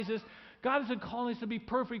God isn't calling us to be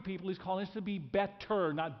perfect people. He's calling us to be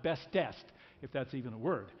better, not bestest, if that's even a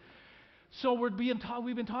word. So we've been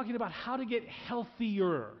talking about how to get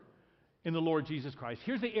healthier in the Lord Jesus Christ.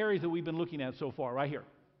 Here's the areas that we've been looking at so far, right here.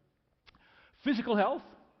 Physical health,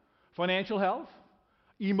 financial health,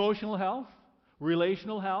 emotional health,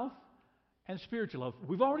 relational health, and spiritual health.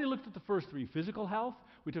 We've already looked at the first three. Physical health,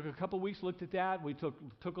 we took a couple weeks, looked at that. We took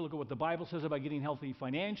a look at what the Bible says about getting healthy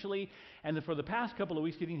financially, and then for the past couple of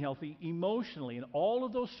weeks, getting healthy emotionally. And all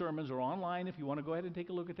of those sermons are online if you want to go ahead and take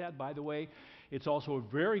a look at that. By the way, it's also a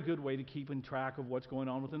very good way to keep in track of what's going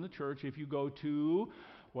on within the church. If you go to,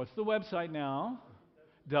 what's the website now?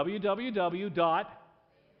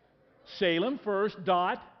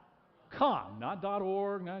 www.salemfirst.com. Not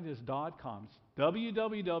 .org, not just .com. It's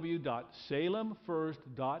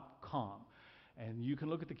www.salemfirst.com. And you can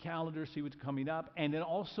look at the calendar, see what's coming up. And then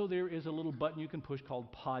also there is a little button you can push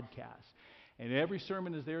called Podcast. And every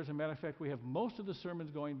sermon is there. As a matter of fact, we have most of the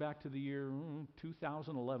sermons going back to the year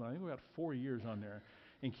 2011. I think we got 4 years on there.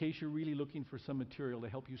 In case you're really looking for some material to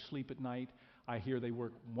help you sleep at night, I hear they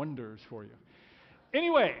work wonders for you.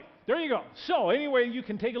 Anyway, there you go. So anyway, you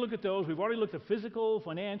can take a look at those. We've already looked at physical,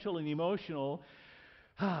 financial, and emotional.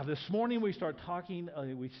 This morning we start taking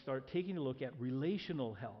a look at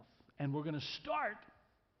relational health. And we're going to start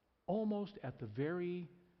almost at the very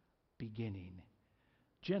beginning.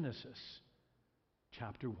 Genesis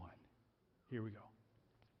chapter 1. Here we go.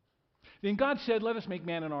 Then God said, "Let us make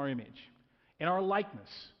man in our image, in our likeness,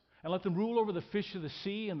 and let them rule over the fish of the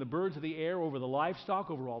sea and the birds of the air, over the livestock,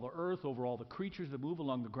 over all the earth, over all the creatures that move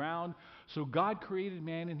along the ground." So God created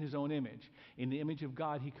man in his own image. In the image of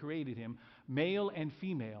God he created him. Male and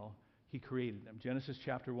female he created them. Genesis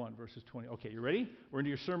chapter 1, verses 20. Okay, you ready? We're into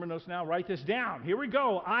your sermon notes now. Write this down. Here we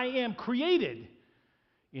go. I am created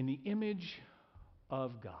in the image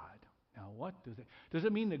of God. Now, what does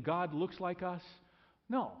it mean that God looks like us?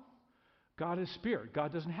 No. God is spirit.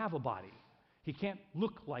 God doesn't have a body. He can't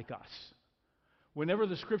look like us. Whenever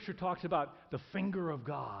the scripture talks about the finger of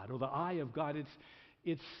God or the eye of God,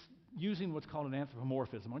 it's using what's called an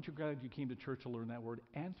anthropomorphism. Aren't you glad you came to church to learn that word?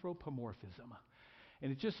 Anthropomorphism.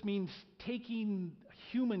 And it just means taking a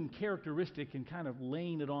human characteristic and kind of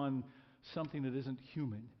laying it on something that isn't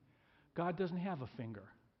human. God doesn't have a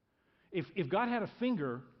finger. If God had a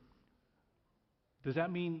finger, does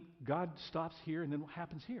that mean God stops here and then what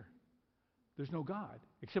happens here? There's no God.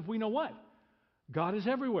 Except we know what? God is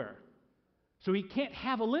everywhere. So he can't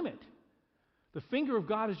have a limit. The finger of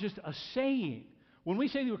God is just a saying. When we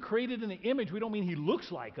say we were created in the image, we don't mean he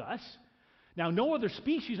looks like us. Now, no other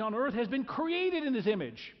species on earth has been created in his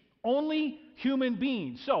image. Only human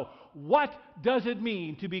beings. So, what does it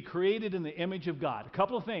mean to be created in the image of God? A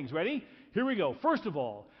couple of things. Ready? Here we go. First of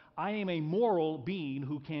all, I am a moral being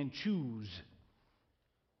who can choose.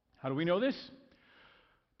 How do we know this?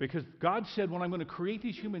 Because God said, when I'm going to create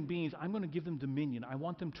these human beings, I'm going to give them dominion. I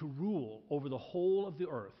want them to rule over the whole of the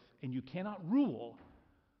earth. And you cannot rule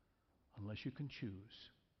unless you can choose.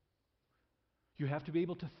 You have to be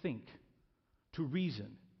able to think, to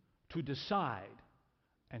reason, to decide,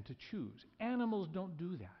 and to choose. Animals don't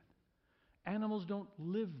do that. Animals don't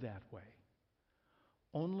live that way.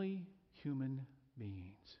 Only human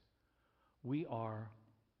beings. We are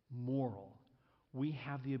moral. We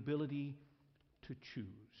have the ability to choose.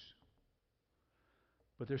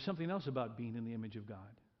 But there's something else about being in the image of God.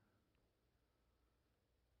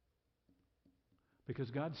 Because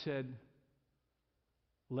God said,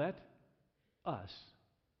 "Let us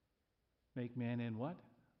make man in what?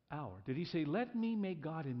 Our." Did he say, "Let me make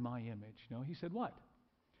God in my image"? No, he said what?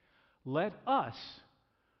 "Let us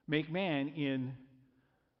make man in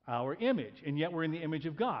our image." And yet we're in the image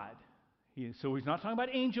of God. So he's not talking about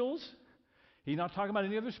angels. He's not talking about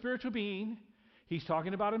any other spiritual being. He's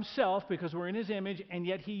talking about himself because we're in his image, and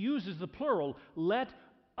yet he uses the plural. Let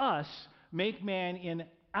us make man in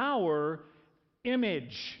our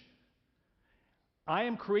image. I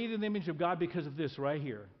am created in the image of God because of this right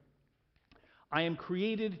here. I am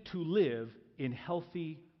created to live in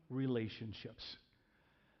healthy relationships.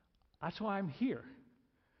 That's why I'm here.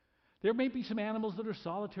 There may be some animals that are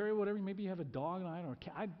solitary, whatever. Maybe you have a dog, and I don't know,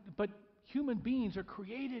 cat, but human beings are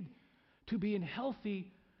created to be in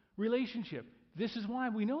healthy relationship. This is why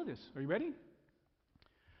we know this. Are you ready?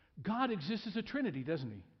 God exists as a Trinity, doesn't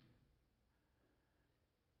he?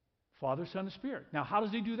 Father, Son, and Spirit. Now, how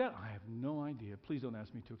does he do that? I have no idea. Please don't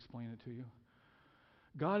ask me to explain it to you.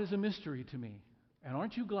 God is a mystery to me. And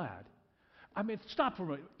aren't you glad? I mean, stop for a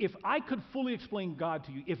minute. If I could fully explain God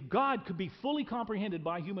to you, if God could be fully comprehended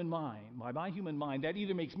by human mind, by my human mind, that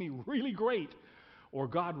either makes me really great or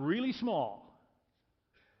God really small.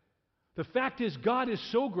 The fact is, God is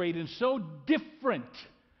so great and so different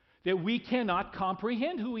that we cannot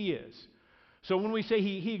comprehend who He is. So when we say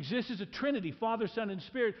He exists as a Trinity, Father, Son, and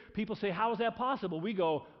Spirit, people say, how is that possible? We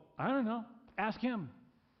go, I don't know. Ask Him.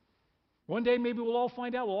 One day maybe we'll all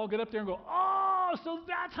find out. We'll all get up there and go, oh, so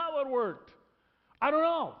that's how it worked. I don't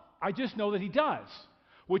know. I just know that He does,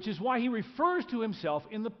 which is why He refers to Himself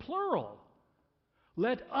in the plural.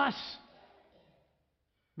 Let us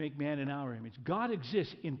make man in our image. God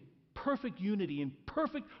exists in perfect unity, in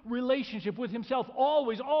perfect relationship with Himself,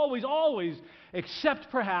 always, always, always, except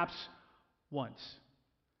perhaps once.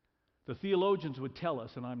 The theologians would tell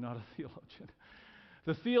us, and I'm not a theologian,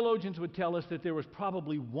 the theologians would tell us that there was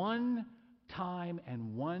probably one time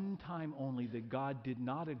and one time only that God did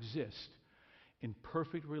not exist in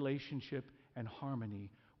perfect relationship and harmony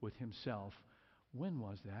with Himself. When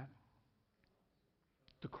was that?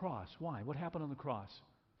 The cross. Why? What happened on the cross?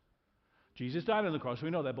 Jesus died on the cross, we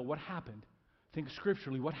know that, but what happened? Think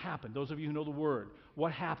scripturally, what happened? Those of you who know the Word,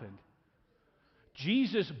 what happened?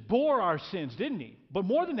 Jesus bore our sins, didn't He? But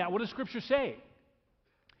more than that, what does Scripture say?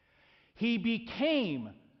 He became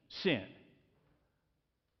sin.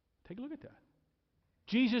 Take a look at that.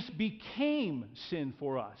 Jesus became sin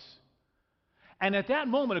for us. And at that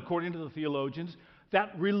moment, according to the theologians,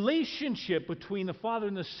 that relationship between the Father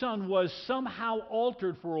and the Son was somehow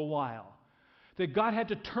altered for a while. That God had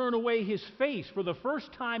to turn away His face for the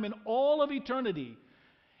first time in all of eternity.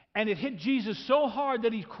 And it hit Jesus so hard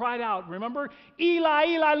that He cried out, remember? Eli,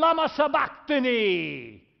 Eli, lama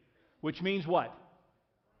sabachthani. Which means what?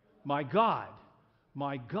 My God,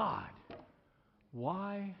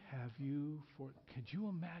 why have you could you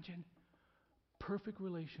imagine? Perfect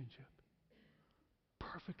relationship,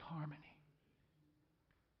 perfect harmony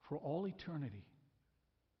for all eternity.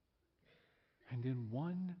 And in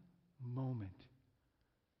one moment,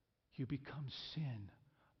 you become sin.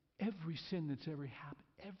 Every sin that's ever happened,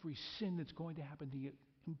 every sin that's going to happen, the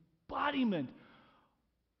embodiment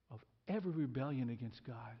of every rebellion against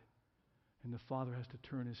God. And the Father has to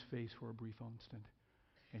turn His face for a brief instant.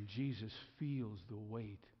 And Jesus feels the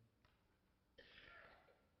weight.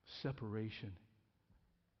 Separation.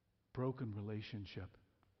 Broken relationship.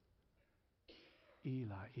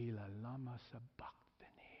 Eli, Eli, lama sabachthani.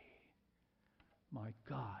 My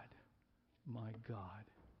God,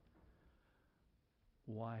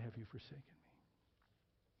 why have you forsaken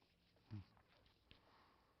me?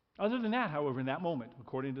 Other than that, however, in that moment,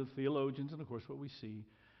 according to the theologians and of course what we see,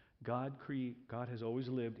 God has always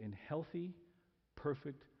lived in healthy,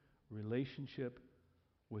 perfect relationship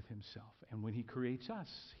with Himself. And when He creates us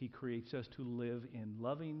to live in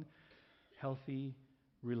loving, healthy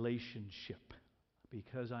relationship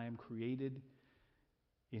because I am created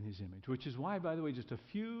in His image. Which is why, by the way, just a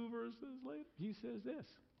few verses later, He says this.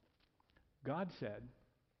 God said,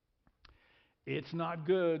 it's not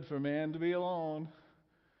good for man to be alone.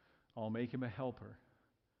 I'll make him a helper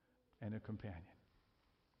and a companion.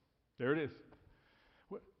 There it is.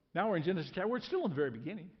 Now we're in Genesis chapter. We're still in the very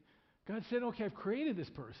beginning. God said, okay, I've created this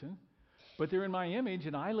person, but they're in my image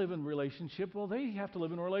and I live in relationship. Well, they have to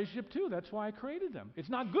live in a relationship too. That's why I created them. It's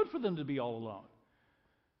not good for them to be all alone.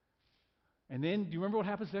 And then, do you remember what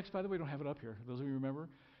happens next, by the way? We don't have it up here. Those of you who remember?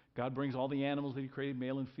 God brings all the animals that He created,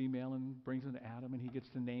 male and female, and brings them to Adam, and He gets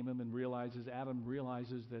to name them and Adam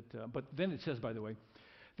realizes that, but then it says, by the way,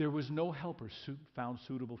 there was no helper found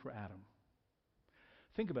suitable for Adam.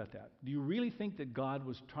 Think about that. Do you really think that God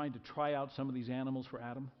was trying to try out some of these animals for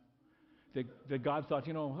Adam? That God thought,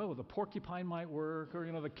 the porcupine might work, or,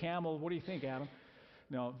 the camel, what do you think, Adam?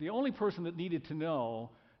 No, the only person that needed to know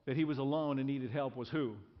that he was alone and needed help was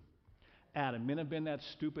who? Adam. Men have been that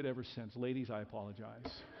stupid ever since. Ladies, I apologize.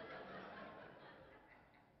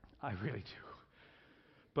 I really do.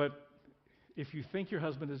 But if you think your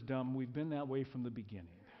husband is dumb, we've been that way from the beginning.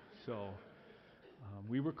 So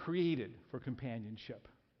we were created for companionship.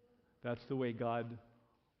 That's the way God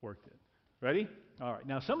worked it. Ready? All right.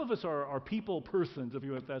 Now, some of us are people persons,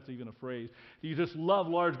 if that's even a phrase. You just love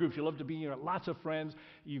large groups. You love to be lots of friends.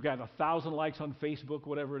 You've got 1,000 likes on Facebook,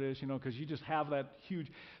 whatever it is, because you just have that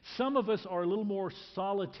huge. Some of us are a little more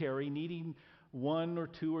solitary, needing one or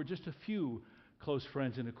two or just a few close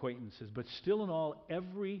friends and acquaintances. But still in all,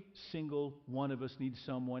 every single one of us needs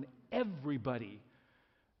someone. Everybody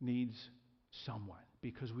needs someone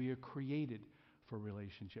because we are created for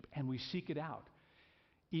relationship and we seek it out.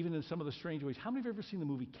 Even in some of the strange ways. How many of you have ever seen the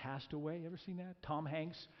movie Castaway? Ever seen that? Tom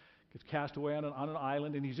Hanks gets cast away on an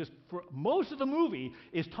island, and he's just, for most of the movie,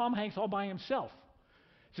 is Tom Hanks all by himself.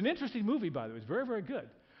 It's an interesting movie, by the way. It's very, very good.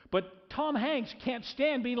 But Tom Hanks can't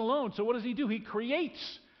stand being alone, so what does he do? He creates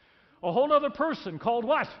a whole other person called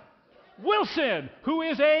what? Wilson, who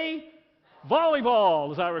is a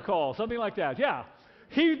Volleyball, as I recall, something like that. Yeah.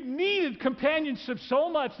 He needed companionship so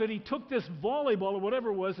much that he took this volleyball or whatever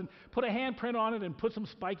it was and put a handprint on it and put some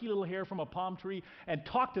spiky little hair from a palm tree and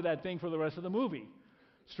talked to that thing for the rest of the movie.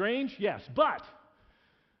 Strange? Yes. But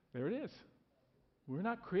there it is. We're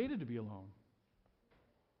not created to be alone.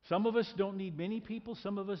 Some of us don't need many people.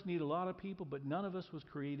 Some of us need a lot of people, but none of us was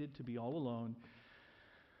created to be all alone.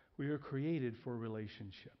 We are created for a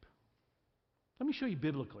relationship. Let me show you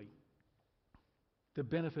biblically the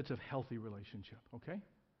benefits of healthy relationship, okay?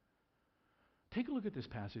 Take a look at this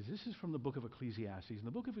passage. This is from the book of Ecclesiastes. And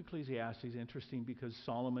the book of Ecclesiastes is interesting because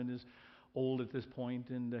Solomon is old at this point,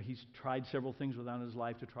 and he's tried several things without his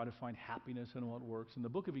life to try to find happiness in what works. And the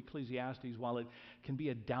book of Ecclesiastes, while it can be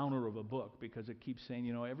a downer of a book because it keeps saying,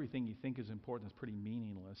 everything you think is important is pretty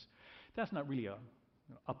meaningless, that's not really a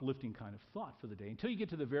uplifting kind of thought for the day until you get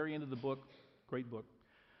to the very end of the book. Great book.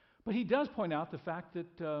 But he does point out the fact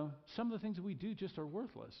that some of the things that we do just are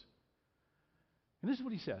worthless. And this is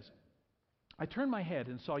what he says. I turned my head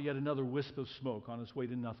and saw yet another wisp of smoke on its way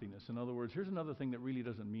to nothingness. In other words, here's another thing that really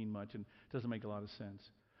doesn't mean much and doesn't make a lot of sense.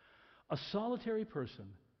 A solitary person,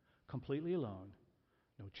 completely alone,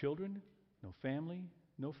 no children, no family,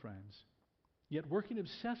 no friends, yet working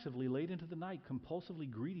obsessively late into the night, compulsively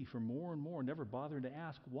greedy for more and more, never bothering to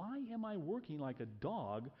ask, why am I working like a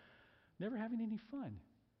dog, never having any fun?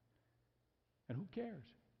 And who cares?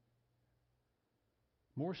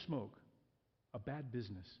 More smoke, a bad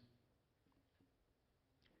business.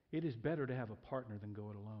 It is better to have a partner than go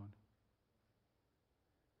it alone.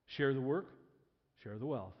 Share the work, share the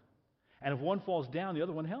wealth. And if one falls down, the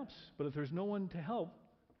other one helps. But if there's no one to help,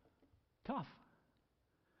 tough.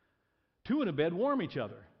 Two in a bed warm each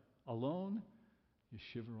other. Alone, you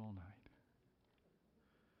shiver all night.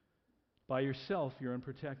 By yourself, you're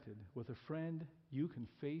unprotected. With a friend, you can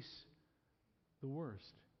face the worst.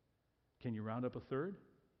 Can you round up a third?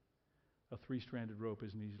 A three-stranded rope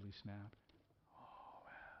isn't easily snapped.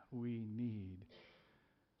 We need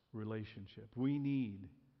relationship. We need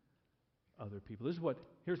other people.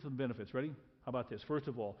 Here's the benefits. Ready? How about this? First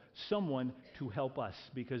of all, someone to help us,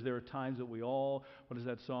 because there are times that what is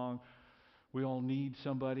that song? We all need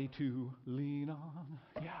somebody to lean on.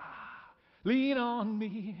 Yeah. Lean on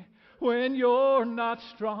me when you're not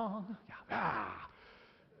strong. Yeah. Ah.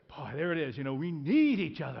 Boy, there it is. We need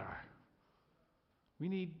each other. We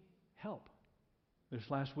need help. This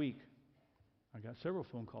last week, I got several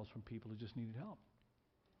phone calls from people who just needed help.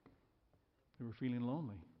 They were feeling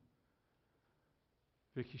lonely.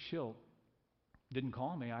 Vicki Schilt didn't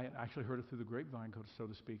call me. I actually heard it through the grapevine, so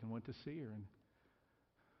to speak, and went to see her. And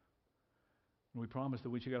we promised that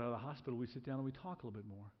when she got out of the hospital, we'd sit down and we'd talk a little bit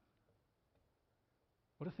more.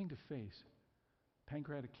 What a thing to face.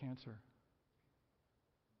 Pancreatic cancer.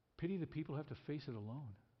 Pity the people who have to face it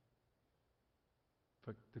alone.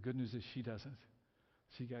 But the good news is she doesn't.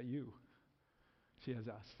 She got you. She has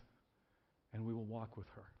us. And we will walk with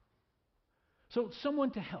her. So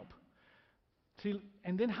someone to help. See,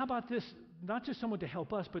 and then how about this? Not just someone to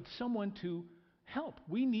help us, but someone to help.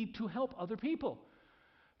 We need to help other people.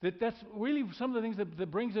 That's really some of the things that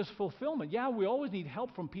brings us fulfillment. Yeah, we always need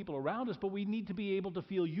help from people around us, but we need to be able to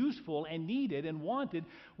feel useful and needed and wanted.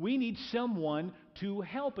 We need someone to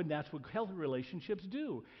help, and that's what healthy relationships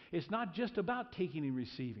do. It's not just about taking and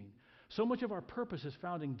receiving. So much of our purpose is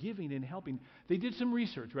found in giving and helping. They did some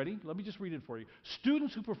research. Ready? Let me just read it for you.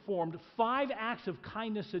 Students who performed 5 acts of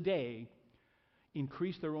kindness a day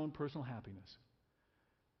increased their own personal happiness.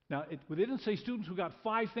 Now, they didn't say students who got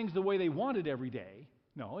 5 things the way they wanted every day.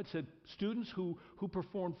 No, it said students who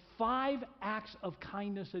performed 5 acts of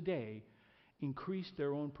kindness a day increased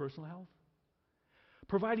their own personal health.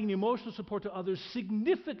 Providing emotional support to others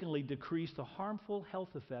significantly decreased the harmful health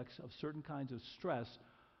effects of certain kinds of stress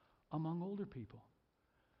among older people.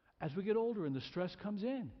 As we get older and the stress comes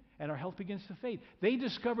in and our health begins to fade, they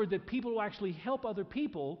discovered that people who actually help other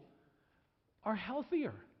people are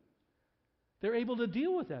healthier. They're able to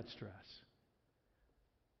deal with that stress.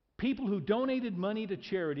 People who donated money to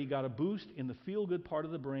charity got a boost in the feel-good part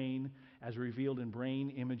of the brain as revealed in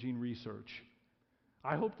brain imaging research.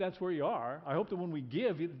 I hope that's where you are. I hope that when we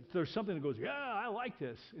give, there's something that goes, yeah, I like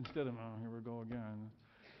this, instead of, oh, here we go again.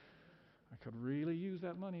 I could really use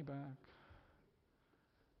that money back.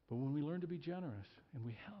 But when we learn to be generous and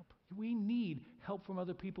we help, we need help from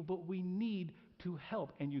other people, but we need to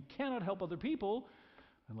help. And you cannot help other people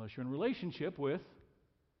unless you're in a relationship with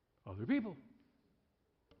other people.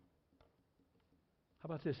 How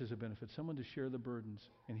about this as a benefit? Someone to share the burdens.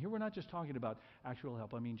 And here we're not just talking about actual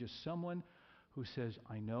help. I mean just someone who says,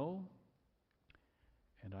 I know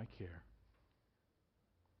and I care.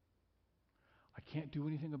 I can't do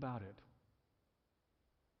anything about it,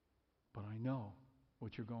 know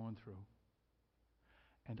what you're going through.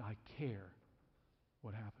 And I care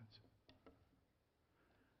what happens.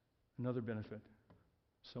 Another benefit,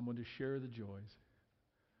 someone to share the joys.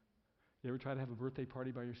 You ever try to have a birthday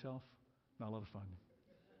party by yourself? Not a lot of fun.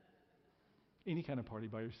 Any kind of party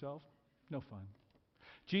by yourself? No fun.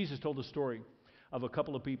 Jesus told a story of a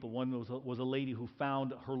couple of people. One was a lady who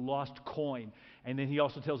found her lost coin. And then he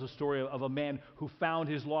also tells a story of a man who found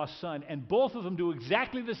his lost son. And both of them do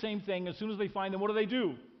exactly the same thing. As soon as they find them, what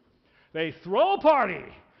do? They throw a party.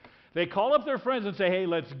 They call up their friends and say, hey,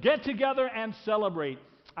 let's get together and celebrate.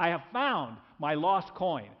 I have found my lost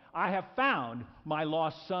coin. I have found my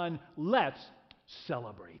lost son. Let's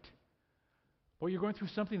celebrate. Boy, you're going through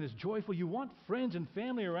something that's joyful. You want friends and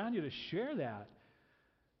family around you to share that.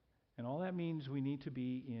 And all that means we need to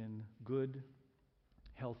be in good,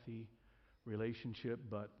 healthy relationship.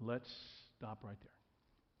 But let's stop right there.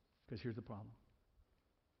 Because here's the problem.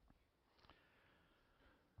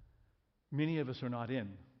 Many of us are not in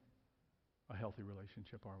a healthy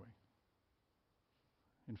relationship, are we?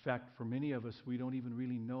 In fact, for many of us, we don't even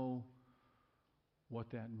really know what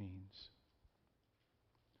that means.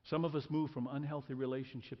 Some of us move from unhealthy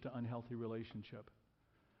relationship to unhealthy relationship.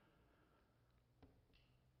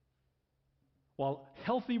 While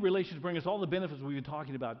healthy relationships bring us all the benefits we've been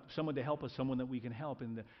talking about, someone to help us, someone that we can help,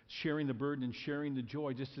 and sharing the burden and sharing the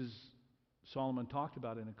joy, just as Solomon talked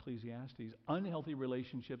about in Ecclesiastes, unhealthy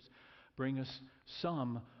relationships bring us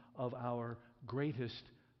some of our greatest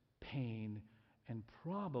pain and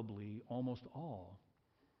probably almost all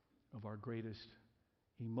of our greatest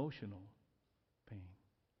emotional pain.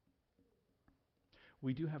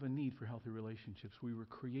 We do have a need for healthy relationships. We were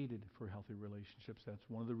created for healthy relationships. That's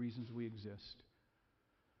one of the reasons we exist.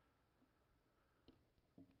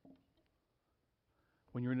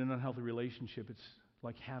 When you're in an unhealthy relationship, it's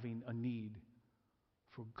like having a need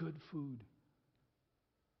for good food,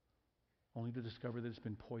 only to discover that it's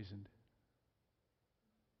been poisoned.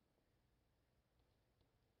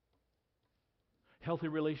 Healthy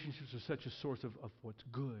relationships are such a source of what's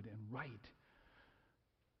good and right.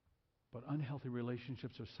 But unhealthy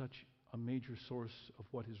relationships are such a major source of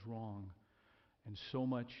what is wrong and so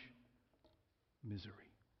much misery.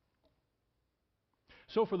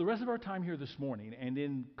 So for the rest of our time here this morning, and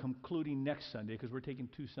in concluding next Sunday, because we're taking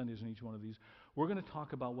 2 Sundays in each one of these, we're going to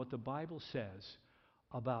talk about what the Bible says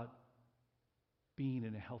about being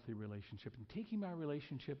in a healthy relationship and taking my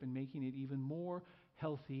relationship and making it even more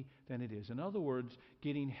healthy than it is. In other words,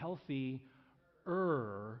 getting healthier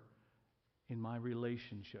in my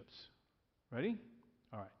relationships. Ready?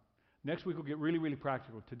 All right. Next week we'll get really, really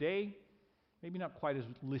practical. Today, maybe not quite as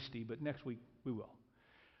listy, but next week we will.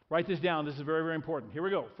 Write this down. This is very, very important. Here we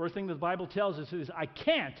go. First thing the Bible tells us is I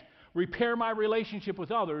can't repair my relationship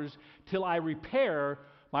with others till I repair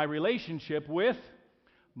my relationship with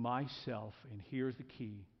myself. And here's the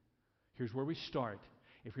key. Here's where we start.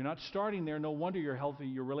 If you're not starting there, no wonder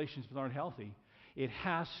your relationships aren't healthy. It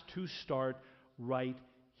has to start right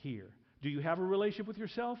here. Do you have a relationship with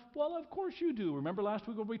yourself? Well, of course you do. Remember last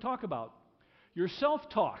week what we talked about? Your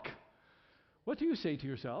self-talk. What do you say to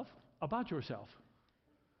yourself about yourself?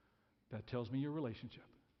 That tells me your relationship.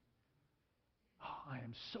 Oh, I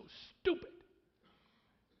am so stupid.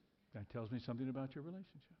 That tells me something about your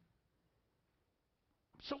relationship.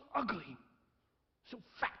 I'm so ugly, so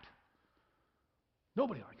fat.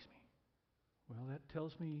 Nobody likes me. Well, that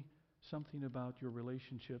tells me something about your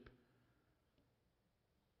relationship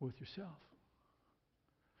with yourself.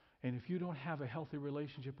 And if you don't have a healthy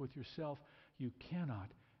relationship with yourself, you cannot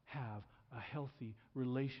have a healthy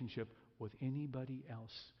relationship with anybody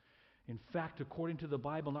else. In fact, according to the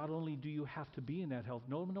Bible, not only do you have to be in that health,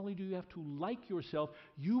 not only do you have to like yourself,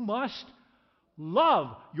 you must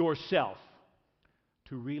love yourself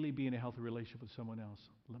to really be in a healthy relationship with someone else.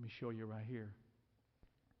 Let me show you right here.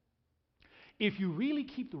 If you really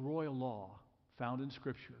keep the royal law found in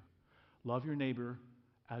Scripture, love your neighbor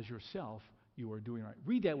as yourself, you are doing right.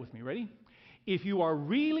 Read that with me. Ready? If you are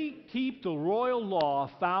really keep the royal law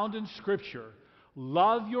found in Scripture,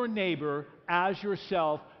 love your neighbor as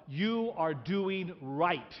yourself, you are doing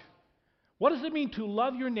right. What does it mean to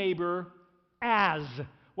love your neighbor as?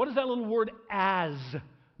 What does that little word as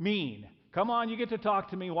mean? Come on, you get to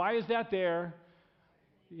talk to me. Why is that there?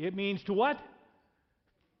 It means to what?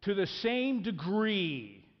 To the same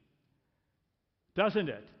degree. Doesn't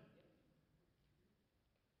it?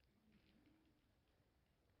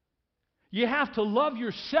 You have to love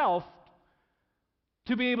yourself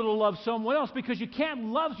to be able to love someone else, because you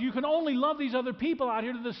can only love these other people out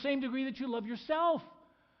here to the same degree that you love yourself.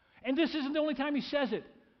 And this isn't the only time he says it.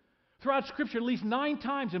 Throughout Scripture, at least 9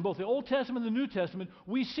 times in both the Old Testament and the New Testament,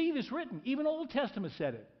 we see this written. Even Old Testament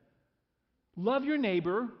said it. Love your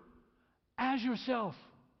neighbor as yourself.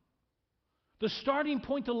 The starting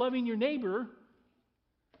point to loving your neighbor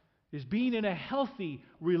is being in a healthy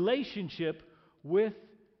relationship with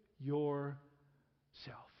yourself.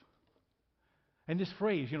 And this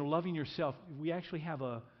phrase, loving yourself, we actually have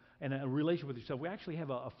a relationship with yourself. We actually have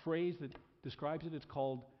a phrase that describes it. It's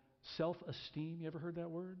called self-esteem. You ever heard that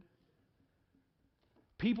word?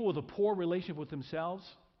 People with a poor relationship with themselves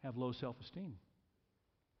have low self-esteem.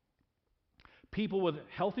 People with a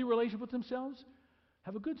healthy relationship with themselves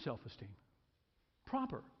have a good self-esteem.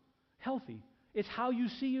 Proper, healthy. It's how you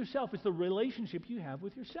see yourself. It's the relationship you have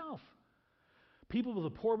with yourself. People with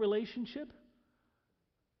a poor relationship,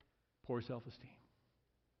 poor self-esteem.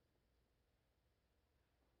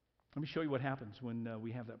 Let me show you what happens when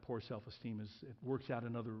we have that poor self-esteem. As it works out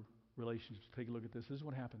in other relationships. Take a look at this. This is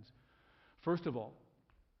what happens. First of all,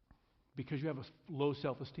 because you have a low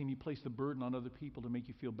self-esteem, you place the burden on other people to make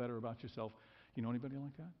you feel better about yourself. You know anybody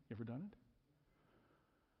like that? You ever done it?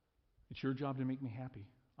 It's your job to make me happy.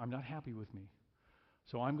 I'm not happy with me.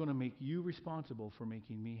 So I'm going to make you responsible for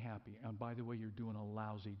making me happy. And by the way, you're doing a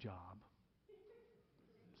lousy job.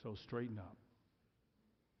 So straighten up.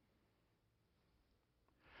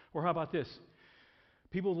 Or how about this?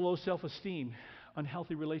 People with low self-esteem,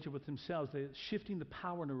 unhealthy relationship with themselves, they're shifting the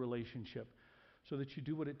power in a relationship so that you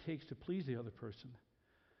do what it takes to please the other person.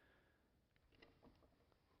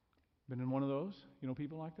 Been in one of those? You know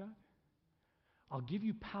people like that? I'll give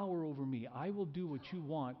you power over me. I will do what you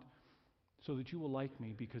want so that you will like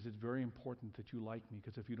me, because it's very important that you like me,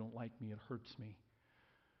 because if you don't like me, it hurts me.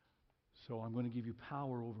 So I'm going to give you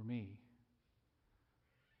power over me.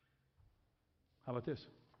 How about this?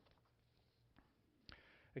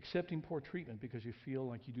 Accepting poor treatment because you feel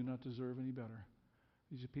like you do not deserve any better.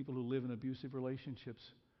 These are people who live in abusive relationships.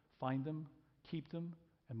 Find them, keep them,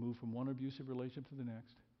 and move from one abusive relationship to the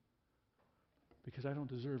next. Because I don't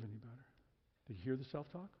deserve any better. Did you hear the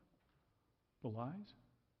self-talk? The lies?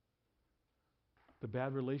 The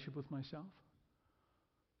bad relationship with myself?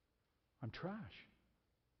 I'm trash.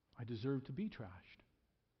 I deserve to be trashed.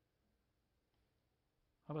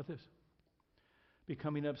 How about this?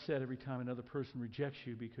 Becoming upset every time another person rejects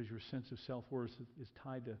you because your sense of self-worth is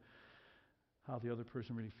tied to how the other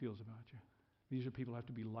person really feels about you. These are people who have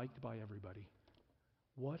to be liked by everybody.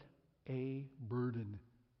 What a burden.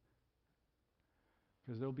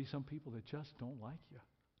 Because there'll be some people that just don't like you.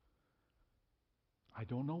 I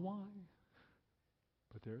don't know why,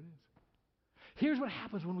 but there it is. Here's what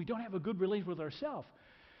happens when we don't have a good relationship with ourselves.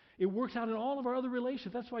 It works out in all of our other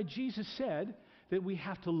relationships. That's why Jesus said that we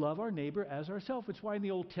have to love our neighbor as ourselves. It's why in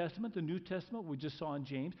the Old Testament, the New Testament, we just saw in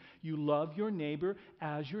James, you love your neighbor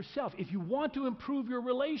as yourself. If you want to improve your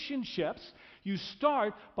relationships, you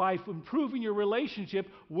start by improving your relationship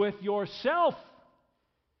with yourself.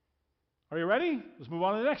 Are you ready? Let's move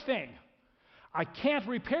on to the next thing. I can't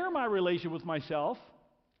repair my relationship with myself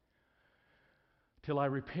till I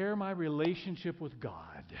repair my relationship with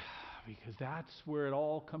God, because that's where it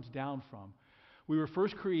all comes down from. We were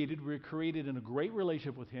created in a great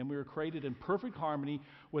relationship with Him. We were created in perfect harmony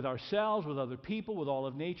with ourselves, with other people, with all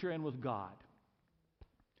of nature, and with God.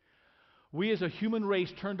 We as a human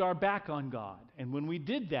race turned our back on God. And when we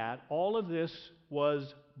did that, all of this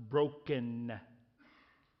was broken.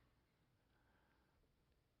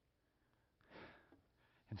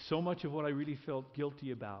 And so much of what I really felt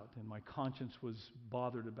guilty about and my conscience was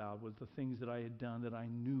bothered about was the things that I had done that I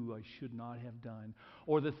knew I should not have done,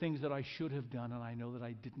 or the things that I should have done and I know that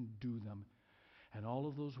I didn't do them. And all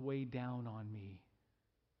of those weighed down on me.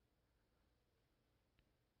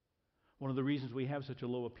 One of the reasons we have such a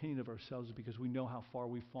low opinion of ourselves is because we know how far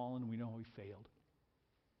we've fallen and we know how we failed.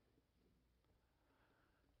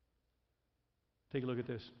 Take a look at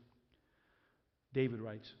this. David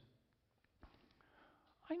writes,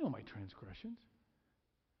 I know my transgressions.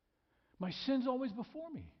 My sin's always before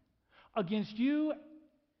me. Against you,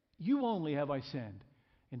 you only have I sinned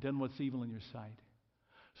and done what's evil in your sight,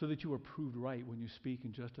 so that you are proved right when you speak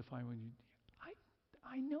and justify when you...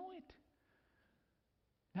 I know it.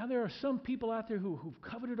 Now there are some people out there who've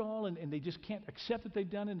covered it all and they just can't accept that they've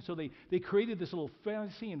done it, and so they created this little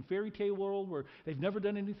fantasy and fairy tale world where they've never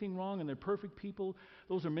done anything wrong and they're perfect people.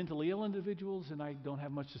 Those are mentally ill individuals, and I don't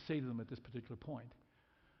have much to say to them at this particular point.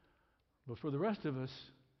 But for the rest of us,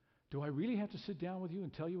 do I really have to sit down with you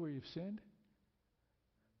and tell you where you've sinned?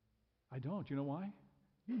 I don't. You know why?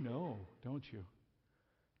 You know, don't you?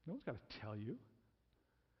 No one's got to tell you.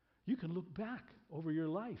 You can look back over your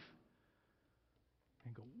life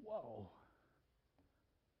and go, whoa,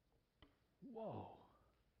 whoa.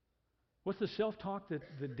 What's the self-talk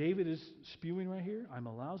that David is spewing right here? I'm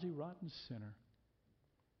a lousy, rotten sinner.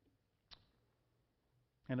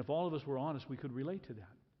 And if all of us were honest, we could relate to that.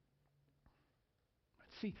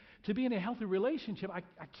 See, to be in a healthy relationship, I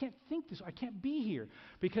can't think this. I can't be here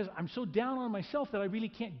because I'm so down on myself that I really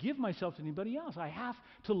can't give myself to anybody else. I have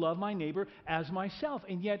to love my neighbor as myself.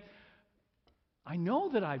 And yet, I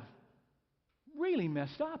know that I've really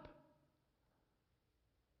messed up.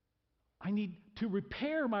 I need to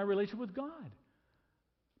repair my relationship with God.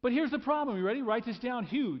 But here's the problem. You ready? Write this down.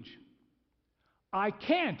 Huge. I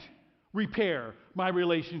can't repair my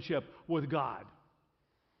relationship with God.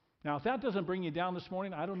 Now, if that doesn't bring you down this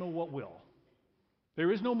morning, I don't know what will.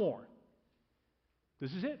 There is no more.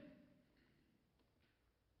 This is it.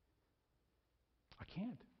 I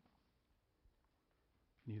can't.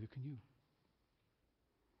 Neither can you.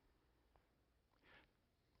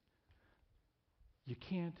 You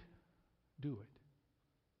can't do it.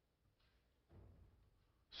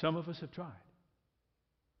 Some of us have tried.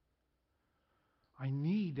 I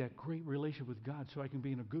need that great relationship with God so I can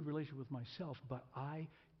be in a good relationship with myself, but I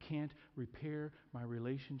can't repair my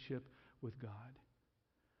relationship with God.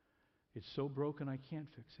 It's so broken I can't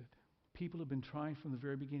fix it. People have been trying from the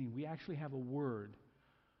very beginning. We actually have a word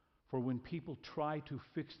for when people try to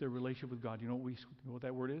fix their relationship with God. You know what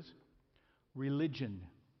that word is? Religion.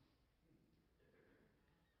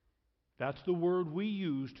 That's the word we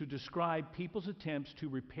use to describe people's attempts to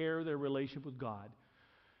repair their relationship with God.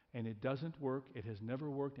 And it doesn't work, it has never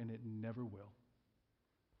worked, and it never will.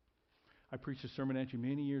 I preached a sermon at you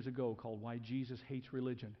many years ago called Why Jesus Hates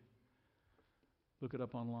Religion. Look it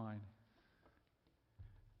up online.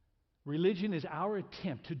 Religion is our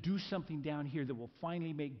attempt to do something down here that will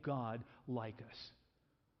finally make God like us.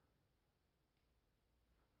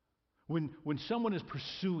 When someone is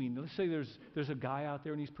pursuing, let's say there's a guy out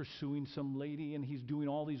there and he's pursuing some lady and he's doing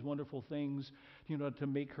all these wonderful things, to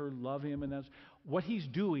make her love him, and that's what he's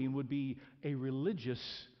doing would be a religious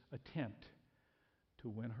attempt to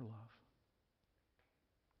win her love.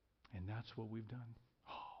 And that's what we've done.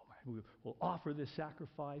 Oh man, we'll offer this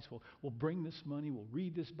sacrifice, we'll bring this money, we'll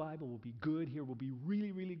read this Bible, we'll be good here, we'll be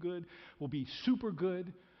really, really good, we'll be super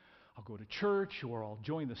good. I'll go to church, or I'll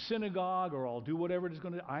join the synagogue, or I'll do whatever it is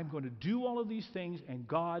I'm going to do all of these things, and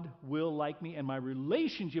God will like me, and my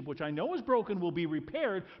relationship, which I know is broken, will be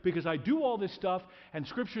repaired because I do all this stuff, and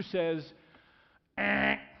Scripture says,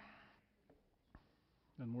 doesn't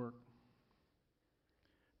work.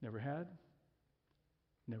 Never had,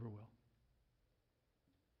 never will.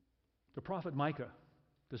 The prophet Micah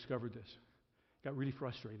discovered this, got really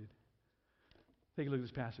frustrated. Take a look at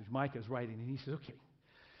this passage. Micah is writing, and he says, okay,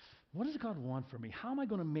 what does God want from me? How am I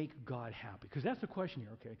going to make God happy? Because that's the question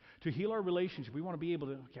here, okay? To heal our relationship, we want to be able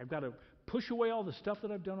to, I've got to push away all the stuff that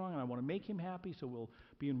I've done wrong, and I want to make him happy, so we'll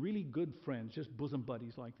be in really good friends, just bosom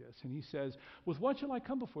buddies like this. And he says, with what shall I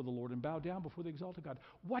come before the Lord and bow down before the exalted God?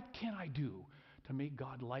 What can I do to make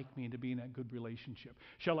God like me and to be in that good relationship?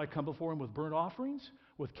 Shall I come before him with burnt offerings,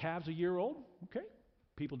 with calves a year old? Okay,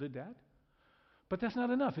 people did that. But that's not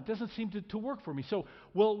enough. It doesn't seem to work for me. So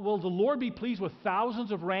will the Lord be pleased with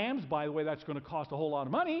thousands of rams? By the way, that's going to cost a whole lot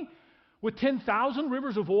of money. With 10,000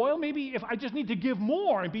 rivers of oil? Maybe if I just need to give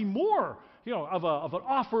more and be more, of an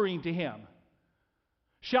offering to him.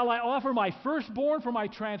 Shall I offer my firstborn for my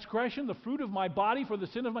transgression, the fruit of my body for the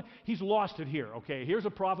sin of my... He's lost it here, okay? Here's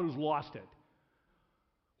a prophet who's lost it.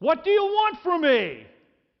 What do you want from me?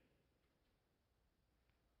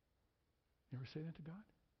 You ever say that to God?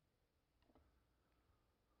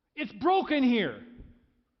 It's broken here.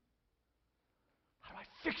 How do I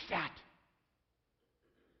fix that?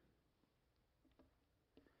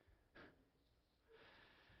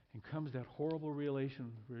 And comes that horrible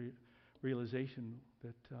realization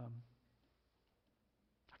that I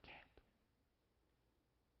can't.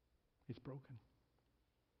 It's broken.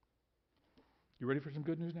 You ready for some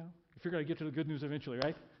good news now? You figure I'd get to the good news eventually,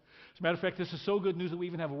 right? As a matter of fact, this is so good news that we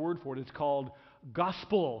even have a word for it. It's called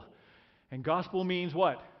gospel. And gospel means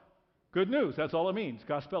what? Good news. That's all it means.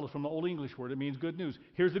 Gospel is from the Old English word. It means good news.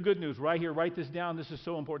 Here's the good news right here. Write this down. This is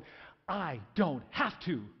so important. I don't have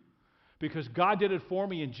to, because God did it for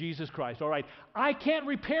me in Jesus Christ. All right. I can't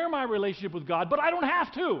repair my relationship with God, but I don't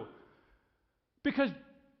have to, because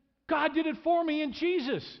God did it for me in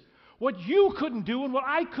Jesus. What you couldn't do and what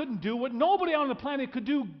I couldn't do, what nobody on the planet could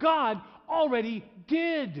do, God already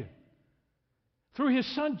did through his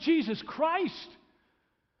Son, Jesus Christ.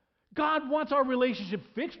 God wants our relationship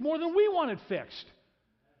fixed more than we want it fixed.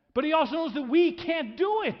 But he also knows that we can't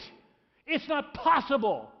do it. It's not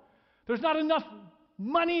possible. There's not enough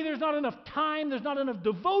money, there's not enough time, there's not enough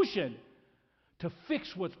devotion to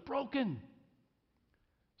fix what's broken.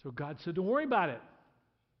 So God said, don't worry about it.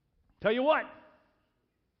 Tell you what,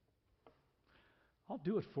 I'll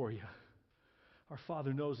do it for you. Our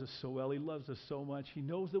Father knows us so well. He loves us so much. He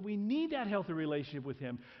knows that we need that healthy relationship with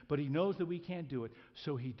Him, but He knows that we can't do it.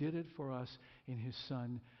 So He did it for us in His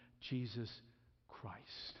Son, Jesus Christ.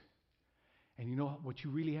 And you know what you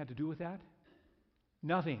really had to do with that?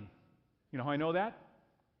 Nothing. You know how I know that?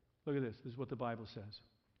 Look at this. This is what the Bible says.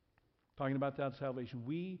 Talking about that salvation.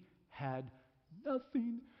 We had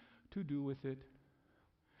nothing to do with it.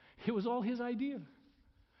 It was all His idea.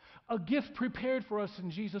 A gift prepared for us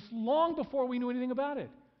in Jesus long before we knew anything about it.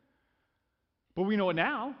 But we know it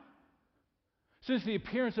now. Since the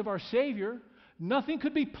appearance of our Savior, nothing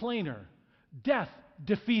could be plainer. Death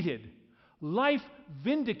defeated. Life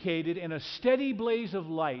vindicated in a steady blaze of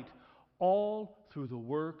light. All through the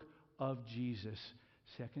work of Jesus.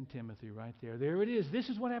 2 Timothy right there. There it is. This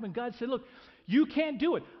is what happened. God said, look, you can't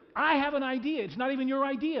do it. I have an idea. It's not even your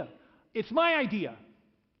idea. It's my idea.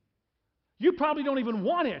 You probably don't even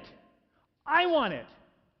want it. I want it.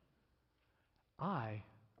 I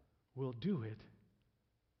will do it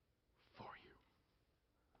for you.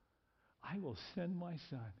 I will send my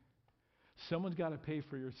Son. Someone's got to pay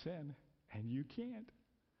for your sin, and you can't.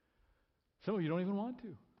 Some of you don't even want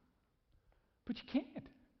to. But you can't.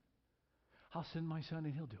 I'll send my Son,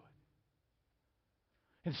 and He'll do it.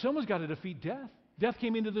 And someone's got to defeat death. Death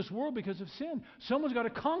came into this world because of sin. Someone's got to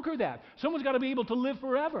conquer that. Someone's got to be able to live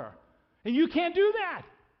forever. And you can't do that.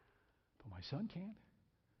 But my Son can.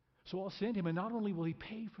 So I'll send Him, and not only will He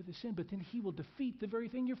pay for the sin, but then He will defeat the very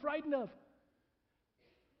thing you're frightened of.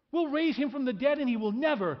 We'll raise Him from the dead, and He will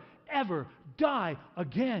never, ever die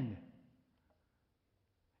again.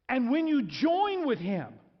 And when you join with Him,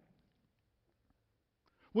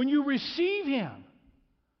 when you receive Him,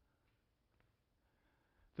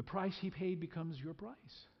 the price He paid becomes your price.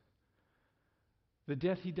 The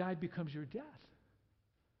death He died becomes your death.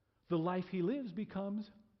 The life He lives becomes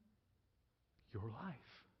your life.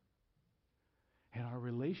 And our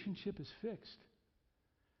relationship is fixed.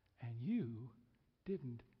 And you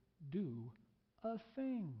didn't do a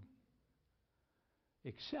thing.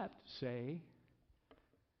 Except say,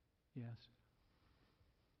 yes.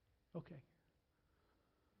 Okay.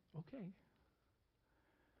 Okay.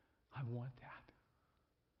 I want that.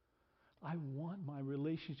 I want my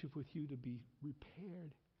relationship with you to be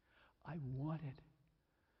repaired. I want it.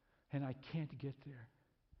 And I can't get there.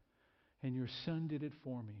 And your Son did it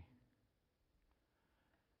for me.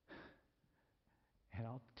 And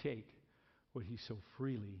I'll take what He so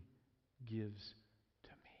freely gives to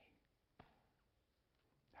me.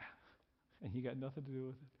 And you got nothing to do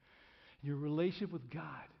with it. Your relationship with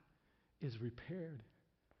God is repaired.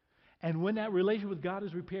 And when that relationship with God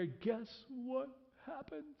is repaired, guess what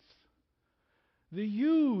happens? The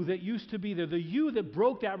you that used to be there, the you that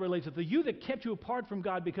broke that relationship, the you that kept you apart from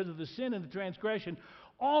God because of the sin and the transgression,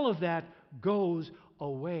 all of that goes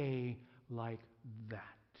away like that.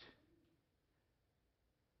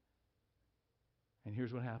 And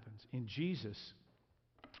here's what happens. In Jesus,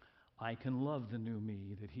 I can love the new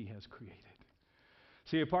me that He has created.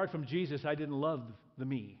 See, apart from Jesus, I didn't love the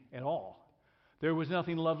me at all. There was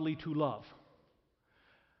nothing lovely to love.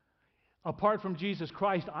 Apart from Jesus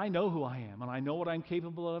Christ, I know who I am, and I know what I'm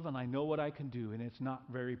capable of, and I know what I can do, and it's not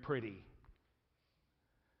very pretty.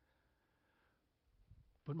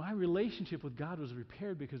 But my relationship with God was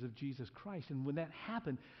repaired because of Jesus Christ, and when that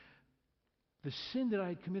happened, the sin that I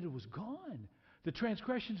had committed was gone. The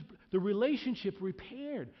transgressions, the relationship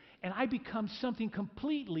repaired, and I become something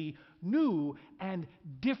completely new and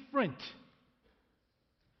different.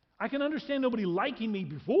 I can understand nobody liking me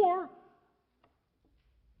before,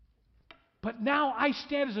 but now I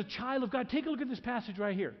stand as a child of God. Take a look at this passage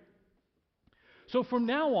right here. So from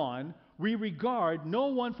now on, we regard no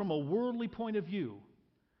one from a worldly point of view.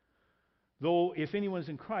 Though if anyone is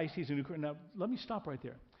in Christ, he's a new creation. Now, let me stop right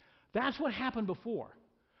there. That's what happened before.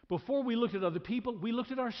 Before we looked at other people, we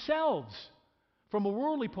looked at ourselves from a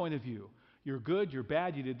worldly point of view. You're good, you're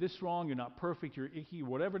bad, you did this wrong, you're not perfect, you're icky,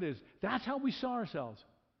 whatever it is. That's how we saw ourselves.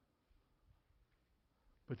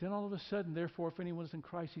 But then all of a sudden, therefore, if anyone is in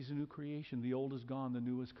Christ, he's a new creation. The old is gone, the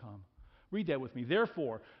new has come. Read that with me.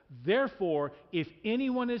 Therefore, if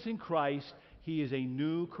anyone is in Christ, he is a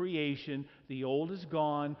new creation. The old is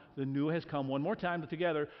gone, the new has come. One more time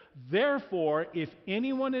together. Therefore, if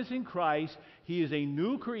anyone is in Christ, he is a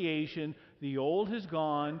new creation. The old has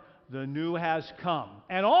gone, the new has come.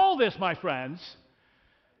 And all this, my friends,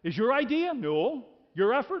 is your idea? No.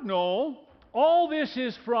 Your effort? No. All this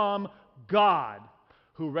is from God,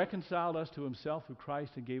 who reconciled us to Himself through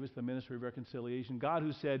Christ and gave us the ministry of reconciliation. God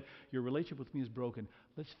who said, your relationship with me is broken.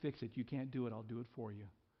 Let's fix it. You can't do it. I'll do it for you.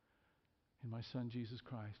 in my Son, Jesus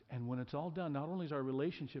Christ. And when it's all done, not only is our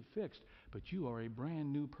relationship fixed, but you are a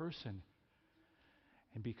brand new person.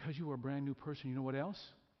 And because you are a brand new person, you know what else?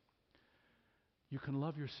 You can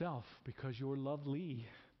love yourself because you're lovely.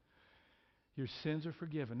 Your sins are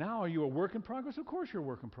forgiven. Now, are you a work in progress? Of course you're a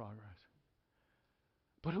work in progress.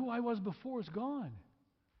 But who I was before is gone.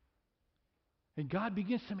 And God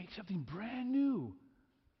begins to make something brand new.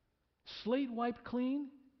 Slate wiped clean.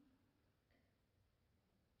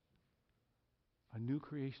 A new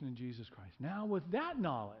creation in Jesus Christ. Now, with that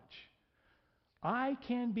knowledge, I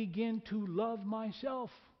can begin to love myself.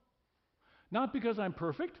 Not because I'm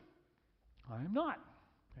perfect. I am not.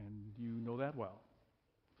 And you know that well.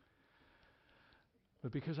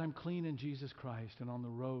 But because I'm clean in Jesus Christ and on the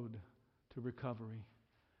road to recovery.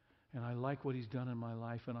 And I like what He's done in my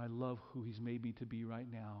life, and I love who He's made me to be right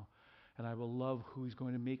now. And I will love who He's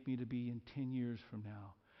going to make me to be in 10 years from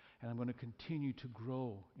now. And I'm going to continue to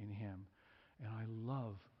grow in Him. And I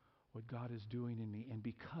love what God is doing in me. And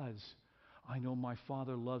because I know my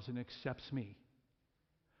Father loves and accepts me,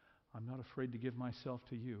 I'm not afraid to give myself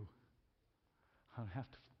to you. I don't have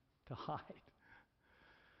to hide.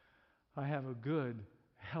 I have a good,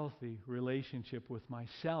 healthy relationship with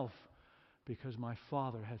myself because my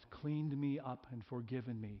Father has cleaned me up and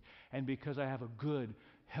forgiven me. And because I have a good,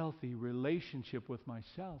 healthy relationship with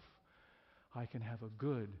myself, I can have a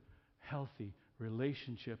good, healthy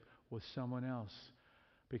relationship with someone else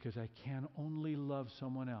because I can only love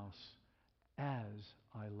someone else as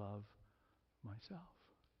I love myself.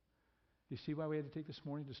 You see why we had to take this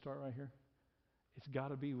morning to start right here? It's got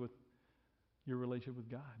to be with your relationship with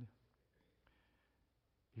God.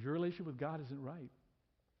 If your relationship with God isn't right,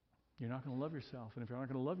 you're not going to love yourself. And if you're not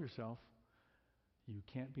going to love yourself, you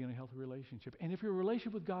can't be in a healthy relationship. And if your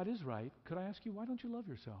relationship with God is right, could I ask you, why don't you love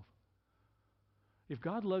yourself? If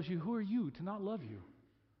God loves you, who are you to not love you?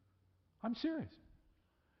 I'm serious.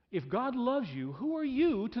 If God loves you, who are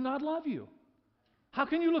you to not love you? How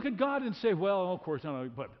can you look at God and say, well, of course, no,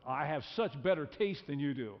 but I have such better taste than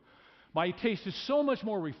you do. My taste is so much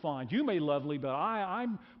more refined. You may love me, but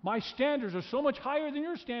my standards are so much higher than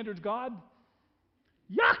your standards, God.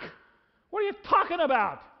 Yuck! What are you talking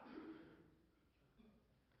about?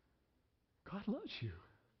 God loves you.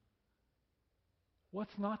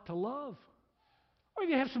 What's not to love? Oh,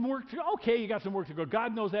 you have some work to go. Okay, you got some work to go.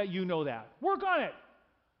 God knows that. You know that. Work on it.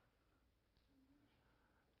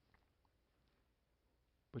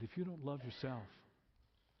 But if you don't love yourself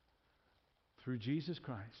through Jesus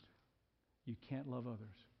Christ, you can't love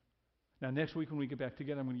others. Now, next week when we get back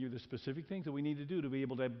together, I'm going to give you the specific things that we need to do to be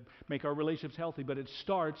able to make our relationships healthy, but it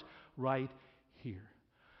starts right here.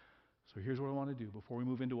 So here's what I want to do before we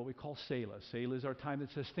move into what we call Selah. Selah is our time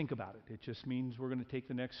that says think about it. It just means we're going to take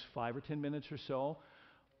the next 5 or 10 minutes or so.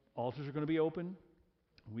 Altars are going to be open.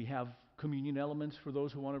 We have communion elements for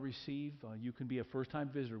those who want to receive. You can be a first-time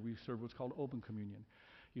visitor. We serve what's called open communion.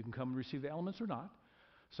 You can come and receive the elements or not.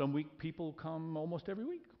 Some week people come almost every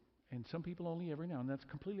week, and some people only every now, and that's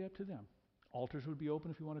completely up to them. Altars would be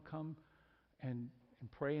open if you want to come and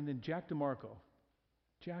pray. And then Jack DeMarco.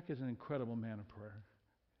 Jack is an incredible man of prayer.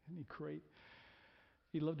 Isn't he great?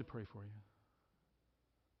 He'd love to pray for you.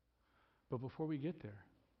 But before we get there,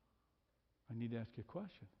 I need to ask you a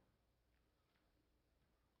question.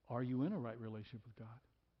 Are you in a right relationship with God?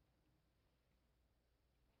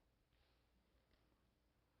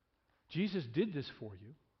 Jesus did this for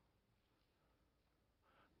you,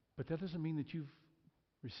 but that doesn't mean that you've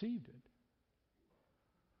received it.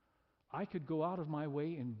 I could go out of my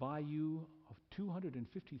way and buy you a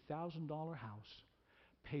 $250,000 house,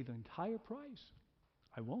 pay the entire price.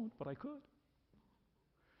 I won't, but I could.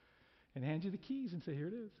 And hand you the keys and say, here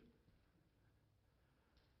it is.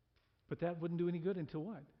 But that wouldn't do any good until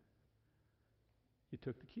what? You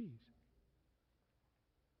took the keys.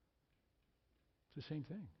 It's the same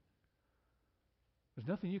thing. There's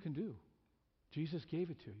nothing you can do. Jesus gave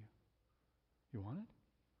it to you. You want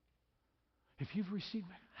it? If you've received,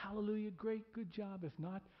 hallelujah, great, good job. If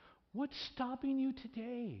not, what's stopping you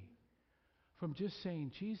today from just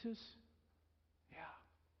saying, Jesus, yeah,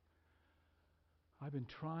 I've been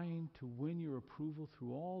trying to win your approval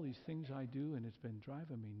through all these things I do, and it's been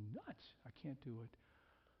driving me nuts. I can't do it.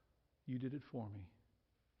 You did it for me.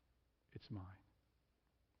 It's mine.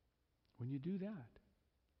 When you do that,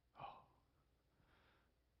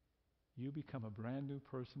 you become a brand new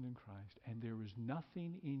person in Christ, and there is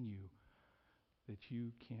nothing in you that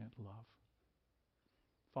you can't love.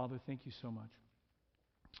 Father, thank you so much.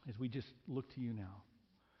 As we just look to you now,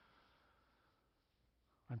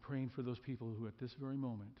 I'm praying for those people who at this very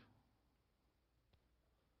moment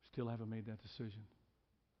still haven't made that decision.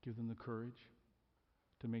 Give them the courage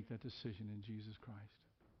to make that decision in Jesus Christ.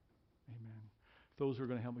 Amen. Those who are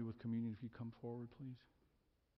going to help me with communion, if you come forward, please.